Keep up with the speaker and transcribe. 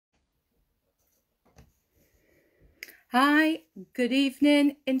Hi, good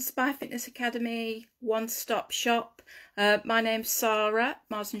evening, Inspire Fitness Academy, one-stop shop. My name's Sara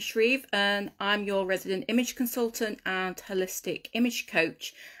Shreve, and I'm your resident image consultant and holistic image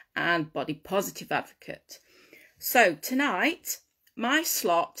coach and body positive advocate. So tonight, my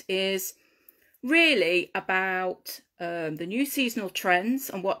slot is really about the new seasonal trends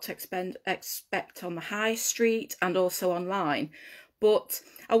and what to expect on the high street and also online. But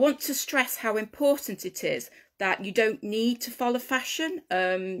I want to stress how important it is that you don't need to follow fashion.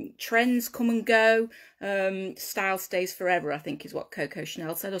 Trends come and go. Style stays forever, I think is what Coco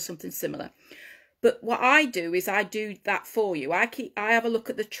Chanel said, or something similar. But what I do is I do that for you. I have a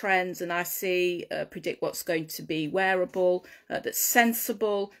look at the trends and I predict what's going to be wearable, that's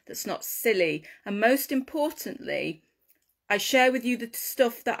sensible, that's not silly. And most importantly, I share with you the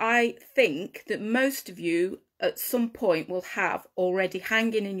stuff that I think that most of you at some point will have already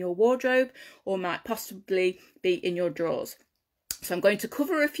hanging in your wardrobe or might possibly be in your drawers. So I'm going to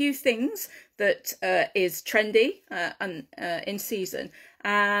cover a few things that is trendy and in season,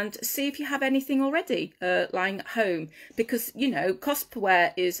 and see if you have anything already lying at home, because you know cost per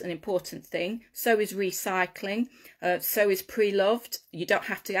wear is an important thing. So is recycling, so is pre-loved. You don't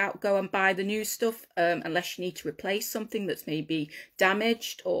have to go and buy the new stuff unless you need to replace something that's maybe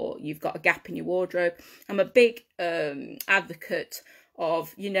damaged or you've got a gap in your wardrobe. I'm a big advocate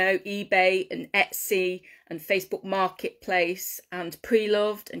of, you know, eBay and Etsy and Facebook Marketplace and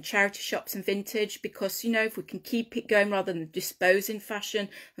pre-loved and charity shops and vintage, because, you know, if we can keep it going rather than disposing fashion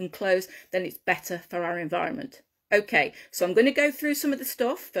and clothes, then it's better for our environment. Okay, so I'm going to go through some of the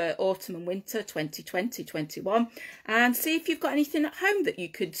stuff for autumn and winter 2020-21 and see if you've got anything at home that you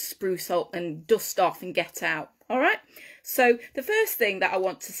could spruce up and dust off and get out. All right, so the first thing that I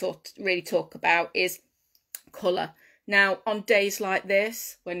want to really talk about is colour. Now, on days like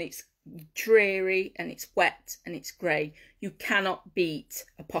this, when it's dreary and it's wet and it's grey, you cannot beat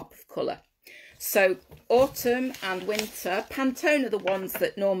a pop of colour. So autumn and winter, Pantone are the ones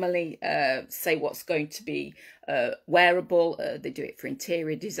that normally say what's going to be wearable. They do it for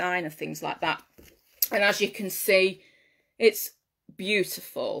interior design and things like that. And as you can see, it's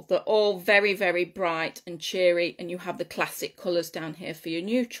beautiful. They're all very, very bright and cheery, and you have the classic colours down here for your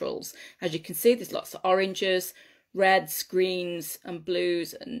neutrals. As you can see, there's lots of oranges, reds, greens and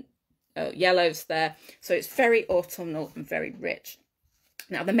blues and yellows there. So it's very autumnal and very rich.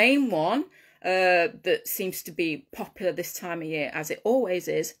 Now the main one that seems to be popular this time of year, as it always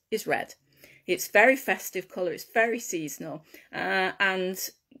is red. It's very festive colour, it's very seasonal, and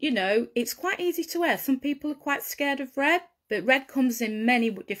you know, it's quite easy to wear. Some people are quite scared of red, but red comes in many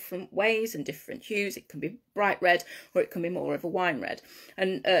different ways and different hues. It can be bright red or it can be more of a wine red,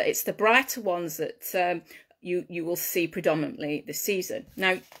 and it's the brighter ones that you will see predominantly this season.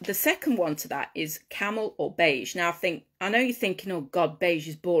 Now, the second one to that is camel or beige. Now, I know you're thinking, oh God, beige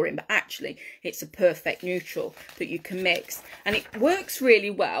is boring, but actually it's a perfect neutral that you can mix. And it works really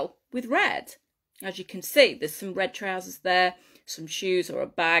well with red. As you can see, there's some red trousers there, some shoes or a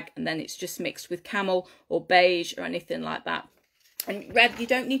bag, and then it's just mixed with camel or beige or anything like that. And red, you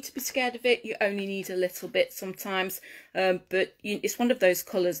don't need to be scared of it. You only need a little bit sometimes. But it's one of those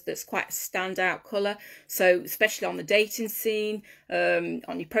colours that's quite a standout colour. So especially on the dating scene, on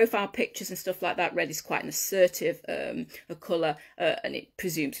your profile pictures and stuff like that, red is quite an assertive a colour, and it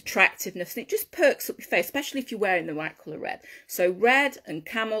presumes attractiveness. And it just perks up your face, especially if you're wearing the right colour red. So red and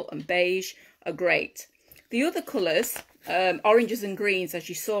camel and beige are great. The other colours, oranges and greens, as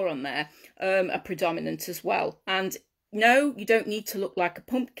you saw on there, are predominant as well. And no, you don't need to look like a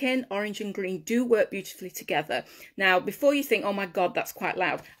pumpkin. Orange and green do work beautifully together. Now, before you think, oh my God, that's quite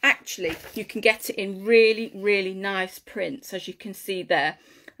loud. Actually, you can get it in really, really nice prints, as you can see there.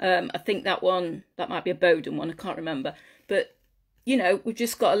 I think that might be a Bowden one, I can't remember. But, you know, we've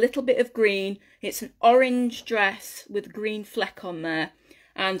just got a little bit of green. It's an orange dress with a green fleck on there.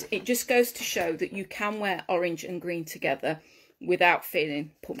 And it just goes to show that you can wear orange and green together without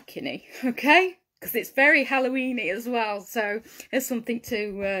feeling pumpkin-y, okay? Because it's very Halloweeny as well, so there's something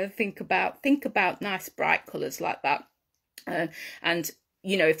to think about. Think about nice bright colours like that. And,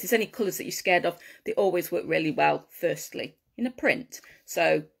 you know, if there's any colours that you're scared of, they always work really well, firstly, in a print.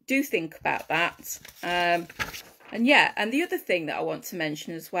 So do think about that. And yeah, and the other thing that I want to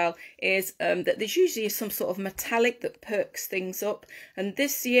mention as well is that there's usually some sort of metallic that perks things up. And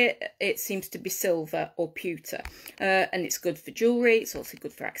this year it seems to be silver or pewter. And it's good for jewellery. It's also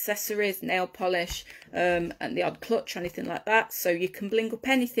good for accessories, nail polish, and the odd clutch or anything like that. So you can bling up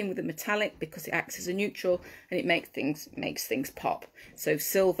anything with a metallic because it acts as a neutral and it makes things pop. So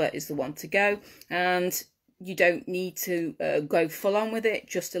silver is the one to go. And you don't need to go full on with it,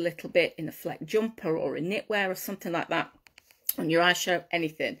 just a little bit in a fleck jumper or a knitwear or something like that on your eyeshadow,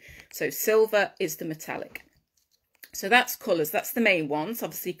 anything. So silver is the metallic. So that's colours, that's the main ones.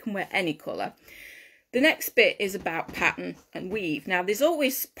 Obviously you can wear any colour. The next bit is about pattern and weave. Now there's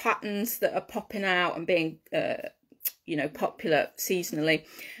always patterns that are popping out and being you know, popular seasonally,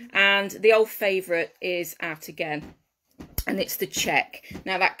 and the old favourite is out again, and it's the check.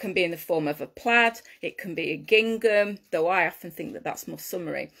 Now that can be in the form of a plaid, it can be a gingham, though I often think that that's more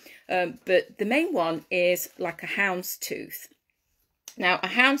summery, but the main one is like a houndstooth. Now a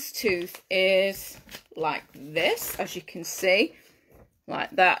houndstooth is like this, as you can see,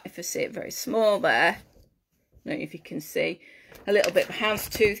 like that. If I see it very small there, I don't know if you can see a little bit of a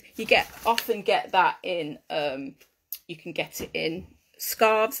houndstooth. You often get that in you can get it in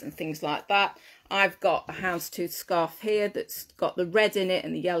scarves and things like that. I've got a houndstooth scarf here that's got the red in it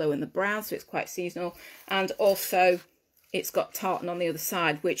and the yellow and the brown, so it's quite seasonal. And also it's got tartan on the other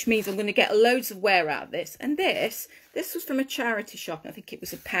side, which means I'm going to get loads of wear out of this. And this was from a charity shop. I think it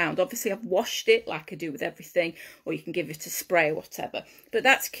was £1. Obviously I've washed it like I do with everything, or you can give it a spray or whatever. But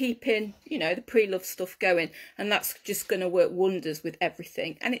that's keeping, you know, the pre-loved stuff going, and that's just going to work wonders with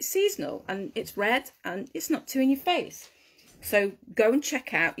everything. And it's seasonal, and it's red, and it's not too in your face. So go and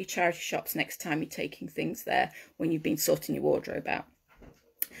check out your charity shops next time you're taking things there when you've been sorting your wardrobe out.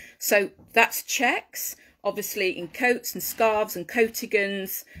 So that's checks, obviously in coats and scarves and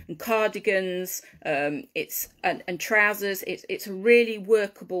coatigans and cardigans, and trousers. It's a really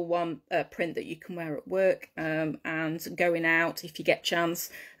workable one, print that you can wear at work and going out if you get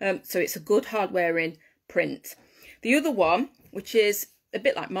chance. So it's a good hard wearing print. The other one, which is a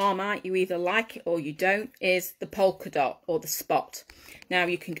bit like Marmite, you either like it or you don't, is the polka dot or the spot. Now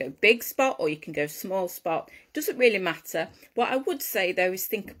you can go big spot or you can go small spot. It doesn't really matter. What I would say though is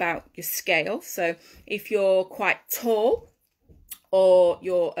think about your scale. So if you're quite tall or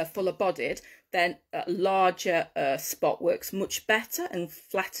you're fuller bodied, then a larger spot works much better and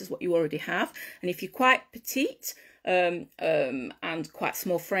flatters what you already have. And if you're quite petite and quite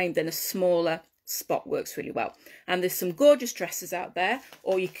small frame, then a smaller spot works really well. And there's some gorgeous dresses out there,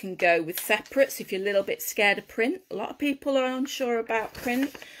 or you can go with separates if you're a little bit scared of print. A lot of people are unsure about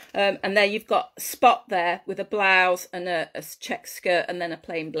print, and there you've got a spot there with a blouse and a check skirt and then a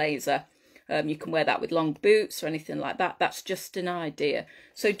plain blazer. You can wear that with long boots or anything like that. That's just an idea.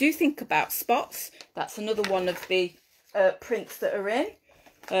 So do think about spots. That's another one of the prints that are in.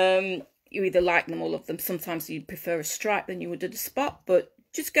 You either like them, all of them. Sometimes you prefer a stripe than you would a spot, but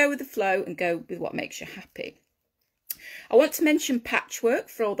just go with the flow and go with what makes you happy. I want to mention patchwork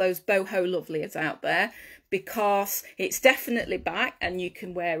for all those boho lovelies out there, because it's definitely back, and you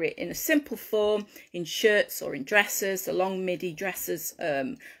can wear it in a simple form in shirts or in dresses. The long midi dresses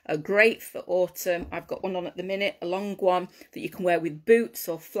are great for autumn. I've got one on at the minute, a long one that you can wear with boots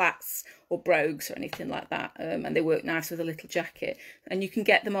or flats or brogues or anything like that, and they work nice with a little jacket. And you can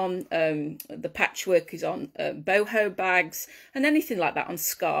get them on, the patchwork is on boho bags and anything like that, on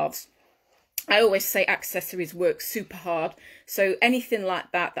scarves. I always say accessories work super hard, so anything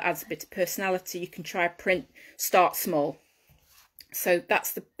like that that adds a bit of personality, you can try print. Start small. So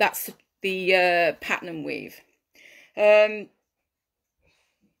that's the pattern and weave. One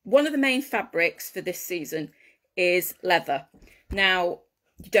of the main fabrics for this season is leather. Now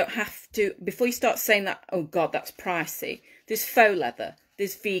you don't have to, before you start saying that, oh god, that's pricey. There's faux leather,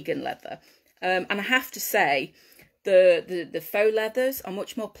 there's vegan leather, and I have to say, the faux leathers are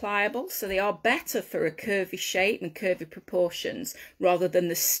much more pliable, so they are better for a curvy shape and curvy proportions rather than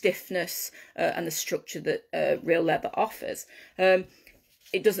the stiffness and the structure that real leather offers.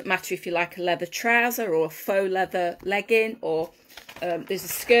 It doesn't matter if you like a leather trouser or a faux leather legging, or there's a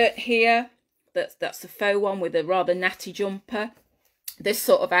skirt here that's a faux one with a rather natty jumper. This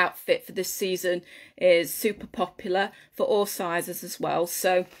sort of outfit for this season is super popular for all sizes as well.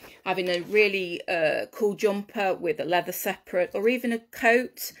 So having a really cool jumper with a leather separate, or even a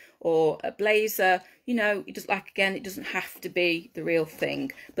coat or a blazer, you know, it doesn't have to be the real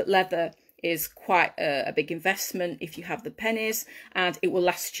thing, but leather is quite a big investment if you have the pennies, and it will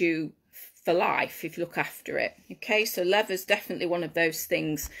last you for life if you look after it. Okay, so leather's definitely one of those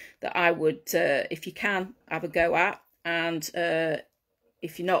things that I would, if you can, have a go at. And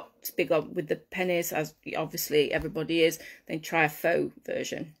if you're not big on with the pennies, as obviously everybody is, then try a faux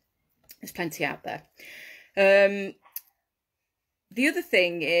version. There's plenty out there. The other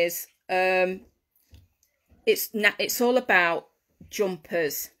thing is, it's all about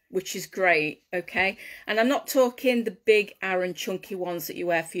jumpers which is great, okay? And I'm not talking the big Aran chunky ones that you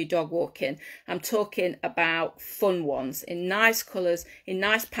wear for your dog walking. I'm talking about fun ones in nice colours, in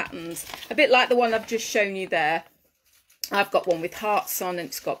nice patterns, a bit like the one I've just shown you there. I've got one with hearts on and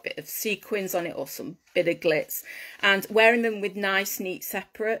it's got a bit of sequins on it or some bit of glitz. And wearing them with nice, neat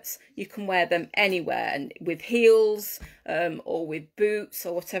separates, you can wear them anywhere, and with heels or with boots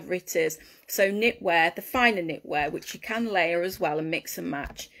or whatever it is. So knitwear, the finer knitwear, which you can layer as well and mix and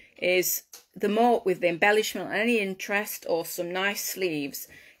match, is the more with the embellishment and any interest or some nice sleeves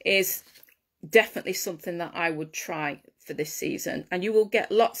is definitely something that I would try for this season. And you will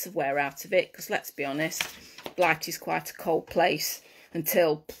get lots of wear out of it because, let's be honest, Blight is quite a cold place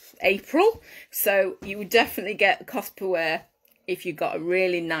until April, so you would definitely get the cost per wear if you've got a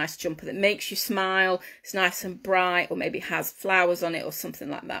really nice jumper that makes you smile, it's nice and bright, or maybe has flowers on it or something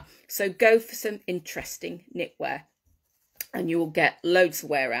like that. So go for some interesting knitwear and you will get loads of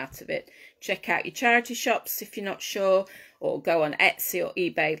wear out of it. Check out your charity shops if you're not sure, or go on Etsy or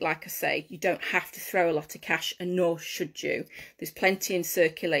eBay. Like I say, you don't have to throw a lot of cash, and nor should you. There's plenty in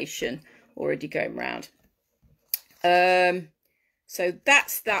circulation already going round. So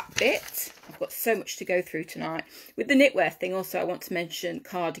that's that bit. I've got so much to go through tonight. With the knitwear thing also, I want to mention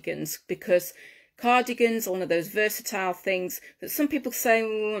cardigans, because cardigans are one of those versatile things that some people say,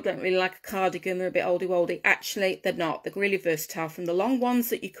 oh, I don't really like a cardigan, they're a bit oldie-woldy. Actually, they're not. They're really versatile, from the long ones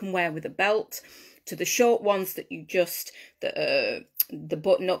that you can wear with a belt to the short ones that you just, the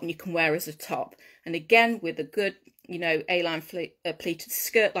button up and you can wear as a top. And again, with a good, you know, A-line pleated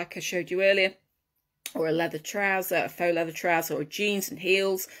skirt like I showed you earlier, or a leather trouser, a faux leather trouser, or jeans and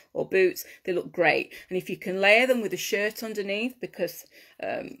heels or boots, they look great. And if you can layer them with a shirt underneath, because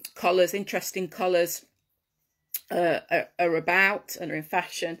collars, interesting collars are about and are in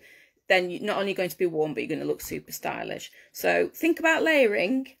fashion, then you're not only going to be warm, but you're going to look super stylish. So think about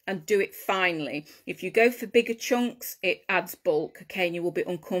layering and do it finely. If you go for bigger chunks, it adds bulk, okay, and you will be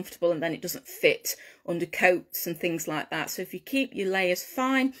uncomfortable, and then it doesn't fit under coats and things like that. So if you keep your layers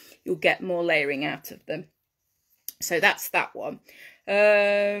fine, you'll get more layering out of them. So that's that one.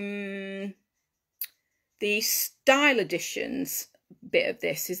 The style additions bit of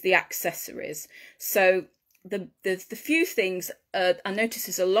this is the accessories. So the few things, I notice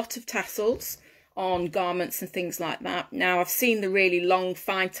there's a lot of tassels on garments and things like that. Now, I've seen the really long,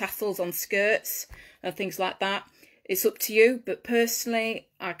 fine tassels on skirts and things like that. It's up to you, but personally,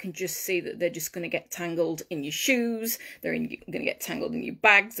 I can just see that they're just going to get tangled in your shoes. They're going to get tangled in your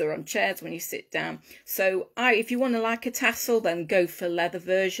bags or on chairs when you sit down. So if you want to like a tassel, then go for leather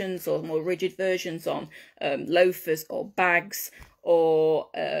versions or more rigid versions on loafers or bags, or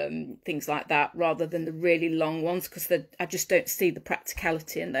things like that, rather than the really long ones, because I just don't see the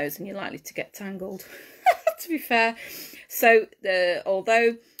practicality in those, and you're likely to get tangled, to be fair. So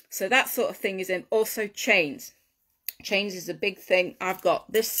so that sort of thing is in. Also chains. Chains is a big thing. I've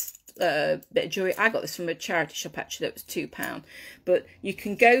got this bit of jewelry. I got this from a charity shop, actually. It was £2, but you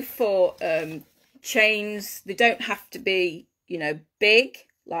can go for chains. They don't have to be, you know, big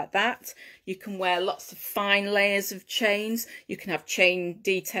like that. You can wear lots of fine layers of chains. You can have chain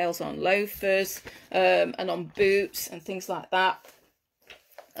details on loafers and on boots and things like that.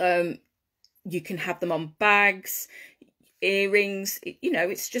 You can have them on bags, earrings, you know,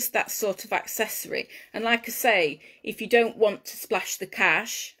 it's just that sort of accessory. And like I say, if you don't want to splash the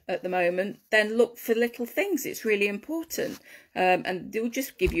cash at the moment, then look for little things. It's really important, and they'll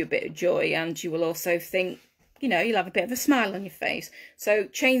just give you a bit of joy, and you will also think, you know, you'll have a bit of a smile on your face. So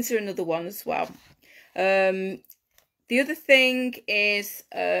chains are another one as well. The other thing is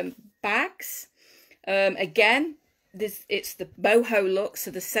bags. Again, it's the boho look,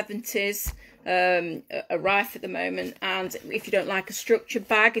 so the 70s are rife at the moment. And if you don't like a structured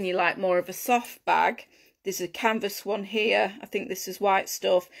bag and you like more of a soft bag, there's a canvas one here. I think this is white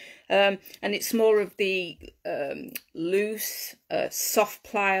stuff, and it's more of the loose, soft,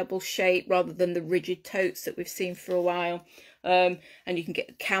 pliable shape rather than the rigid totes that we've seen for a while. And you can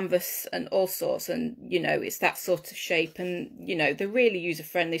get canvas and all sorts, and you know, it's that sort of shape, and you know, they're really user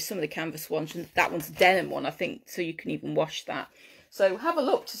friendly. Some of the canvas ones, and that one's a denim one, I think, so you can even wash that. So have a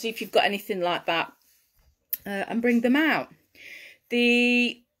look to see if you've got anything like that, and bring them out.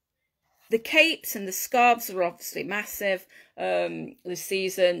 The capes and the scarves are obviously massive this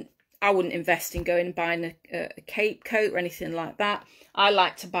season. I wouldn't invest in going and buying a cape coat or anything like that. I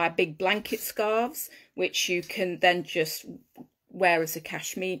like to buy big blanket scarves, which you can then just wear as a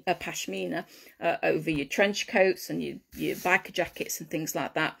pashmina over your trench coats and your biker jackets and things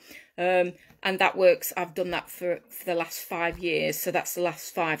like that. And that works. I've done that for the last 5 years, so that's the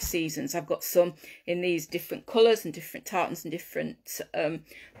last 5 seasons. I've got some in these different colours and different tartans and different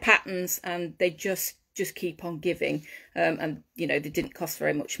patterns, and they just keep on giving. And you know, they didn't cost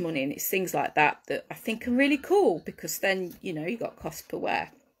very much money, and it's things like that that I think are really cool, because then, you know, you got cost per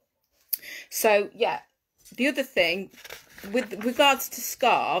wear. So yeah, the other thing with regards to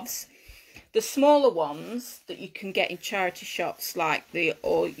scarves, the smaller ones that you can get in charity shops, like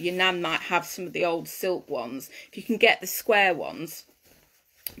or your nan might have some of the old silk ones. If you can get the square ones,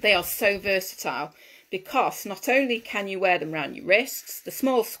 they are so versatile, because not only can you wear them around your wrists, the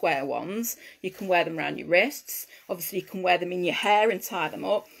small square ones, you can wear them around your wrists. Obviously, you can wear them in your hair and tie them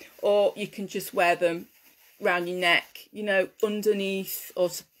up, or you can just wear them around your neck, you know, underneath, or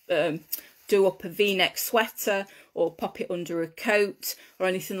do up a V-neck sweater, or pop it under a coat or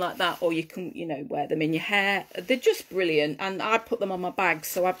anything like that. Or you can, you know, wear them in your hair. They're just brilliant, and I put them on my bag,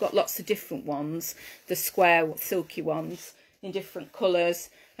 so I've got lots of different ones, the square silky ones in different colours,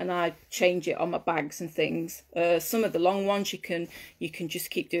 and I change it on my bags and things. Some of the long ones you can just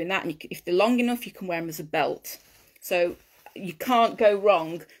keep doing that, and if they're long enough, you can wear them as a belt. So you can't go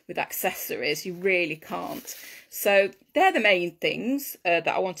wrong with accessories, you really can't. So they're the main things that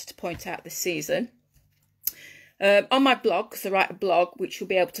I wanted to point out this season. On my blog, because I write a blog, which you'll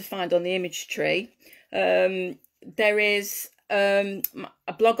be able to find on the image tree, there is a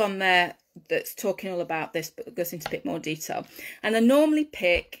blog on there that's talking all about this, but it goes into a bit more detail. And I normally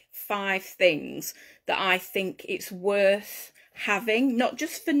pick 5 things that I think it's worth having, not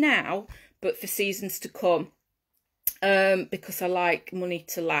just for now, but for seasons to come. Because I like money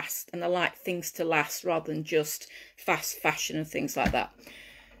to last, and I like things to last rather than just fast fashion and things like that.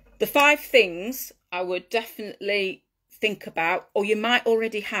 The 5 things I would definitely think about, or you might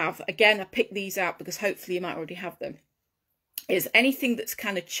already have, again, I picked these out because hopefully you might already have them, is anything that's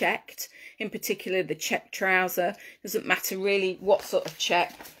kind of checked, in particular the check trouser. Doesn't matter really what sort of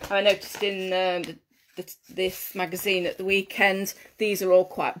check. I noticed in this magazine at the weekend, these are all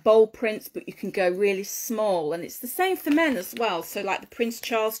quite bold prints, but you can go really small, and it's the same for men as well. So like the Prince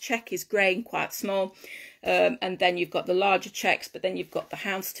Charles check is grey and quite small, and then you've got the larger checks, but then you've got the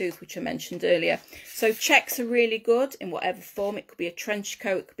houndstooth, which I mentioned earlier. So checks are really good in whatever form. It could be a trench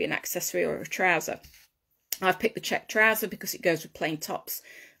coat, it could be an accessory, or a trouser. I've picked the check trouser because it goes with plain tops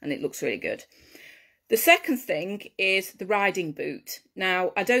and it looks really good. The second thing is the riding boot.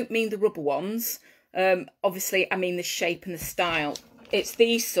 Now, I don't mean the rubber ones. Obviously, I mean the shape and the style. It's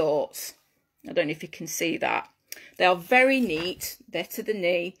these sorts. I don't know if you can see that. They are very neat. They're to the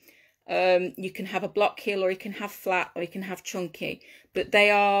knee. You can have a block heel, or you can have flat, or you can have chunky. But they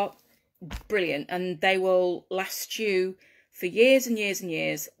are brilliant, and they will last you for years and years and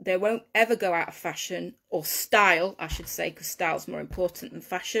years. They won't ever go out of fashion, or style, I should say, because style's more important than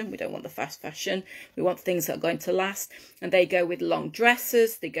fashion. We don't want the fast fashion. We want things that are going to last. And they go with long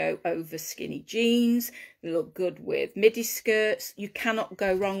dresses. They go over skinny jeans. They look good with midi skirts. You cannot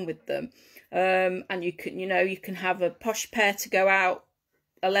go wrong with them. And you can, you know, you can have a posh pair to go out,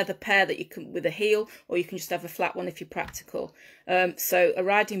 a leather pair that you can with a heel, or you can just have a flat one if you're practical. So a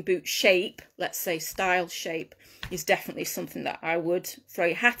riding boot shape, let's say style shape, is definitely something that I would throw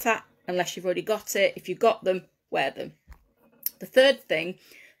your hat at, unless you've already got it. If you've got them, wear them. The third thing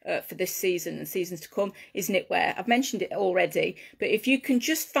for this season and seasons to come is knitwear. I've mentioned it already, but if you can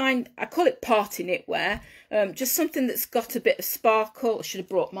just find, I call it party knitwear, just something that's got a bit of sparkle. I should have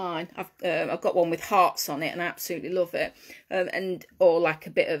brought mine. I've got one with hearts on it and I absolutely love it. Or like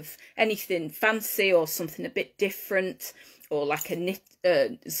a bit of anything fancy, or something a bit different, or like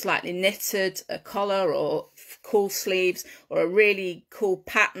a slightly knitted collar, or cool sleeves, or a really cool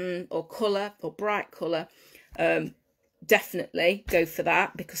pattern or colour, or bright colour. Definitely go for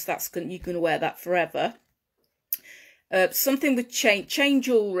that, because you're going to wear that forever. Something with chain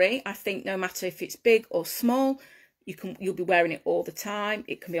jewellery. I think no matter if it's big or small, you'll be wearing it all the time.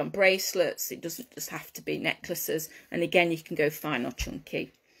 It can be on bracelets. It doesn't just have to be necklaces. And again, you can go fine or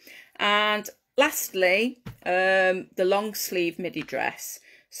chunky. And lastly, the long sleeve midi dress.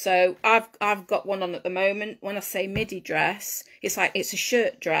 So I've got one on at the moment. When I say midi dress, it's like it's a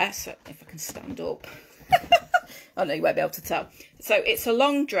shirt dress. If I can stand up. Oh no, you won't be able to tell. So it's a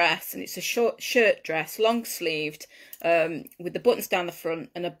long dress, and it's a short shirt dress, long sleeved, with the buttons down the front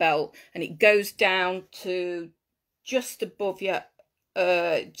and a belt, and it goes down to just above your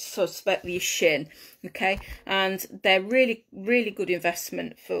sort of slightly your shin. Okay, and they're really, really good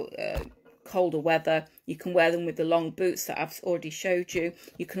investment for colder weather. You can wear them with the long boots that I've already showed you.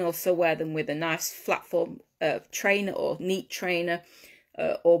 You can also wear them with a nice flat form trainer, or neat trainer,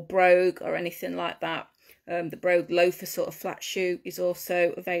 or brogue, or anything like that. The Brogue Loafer sort of flat shoe is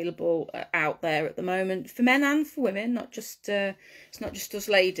also available out there at the moment for men and for women, not just it's not just us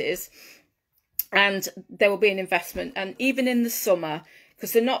ladies. And there will be an investment, and even in the summer,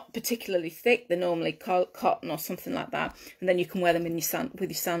 because they're not particularly thick, they're normally cotton or something like that, and then you can wear them in with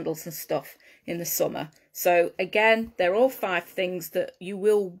your sandals and stuff in the summer. So again, they're all 5 things that you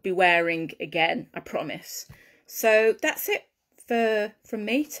will be wearing again, I promise. So that's it from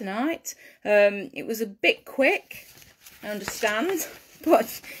me tonight. It was a bit quick, I understand,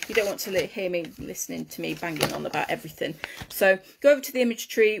 but you don't want to hear me listening to me banging on about everything. So go over to the Image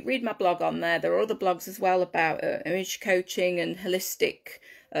Tree, read my blog on there. There are other blogs as well about image coaching and holistic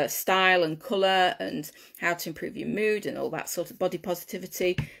style and colour and how to improve your mood and all that sort of body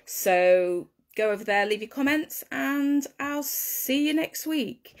positivity. So go over there, leave your comments, and I'll see you next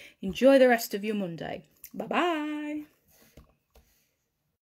week. Enjoy the rest of your Monday. Bye-bye.